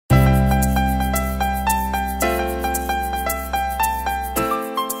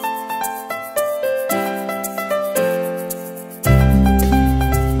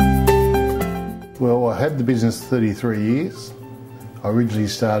had the business 33 years. I originally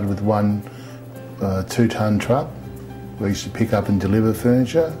started with one 2-tonne truck. We used to pick up and deliver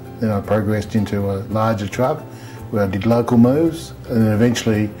furniture. Then I progressed into a larger truck where I did local moves, and then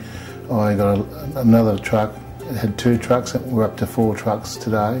eventually I got another truck. It had 2 trucks, and we're up to 4 trucks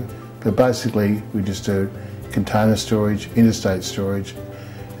today. But basically we just do container storage, interstate storage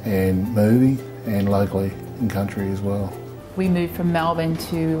and moving, and locally in country as well. We moved from Melbourne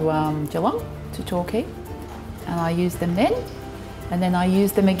to Geelong, to Torquay, and I used them then. And then I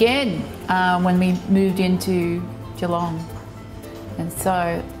used them again when we moved into Geelong. And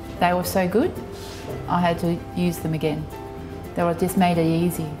so they were so good, I had to use them again. They were just made it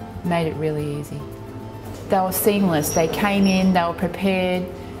easy, made it really easy. They were seamless. They came in, they were prepared,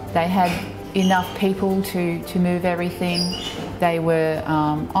 they had enough people to move everything. They were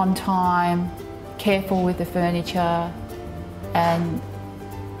on time, careful with the furniture, and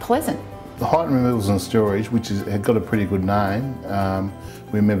pleasant. The Highton Removals and Storage, which has got a pretty good name,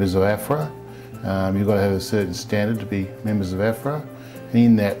 we're members of AFRA. You've got to have a certain standard to be members of AFRA. And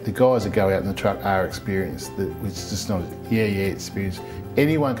in that, the guys that go out in the truck are experienced. It's just not experience.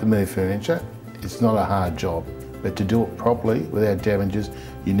 Anyone can move furniture. It's not a hard job, but to do it properly without damages,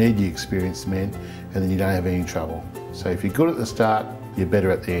 you need the experienced men, and then you don't have any trouble. So if you're good at the start, you're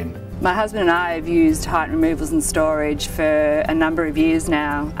better at the end. My husband and I have used Highton Removals and Storage for a number of years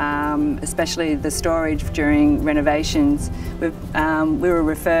now, especially the storage during renovations. We were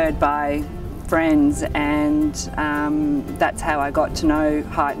referred by friends, and that's how I got to know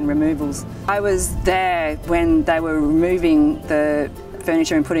Highton Removals. I was there when they were removing the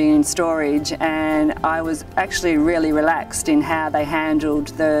furniture and putting it in storage, and I was actually really relaxed in how they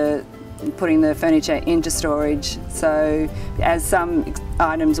handled putting the furniture into storage. So, as some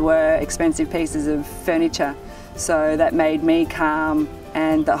items were expensive pieces of furniture, so that made me calm,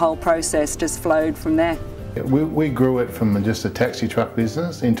 and the whole process just flowed from there. We grew it from just a taxi truck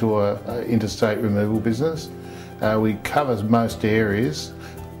business into an interstate removal business. We cover most areas.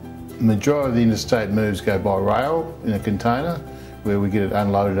 The majority of the interstate moves go by rail in a container, where we get it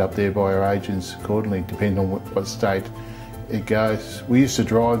unloaded up there by our agents accordingly, depending on what state it goes. We used to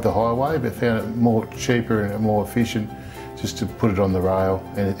drive the highway, but found it more cheaper and more efficient just to put it on the rail,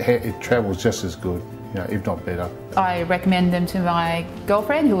 and it travels just as good, if not better. I recommend them to my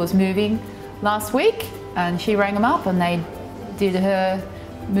girlfriend who was moving last week, and she rang them up and they did her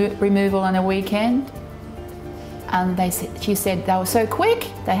removal on a weekend, and she said they were so quick.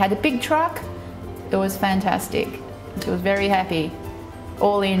 They had a big truck. It was fantastic. She was very happy,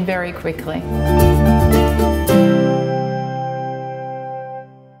 all in very quickly.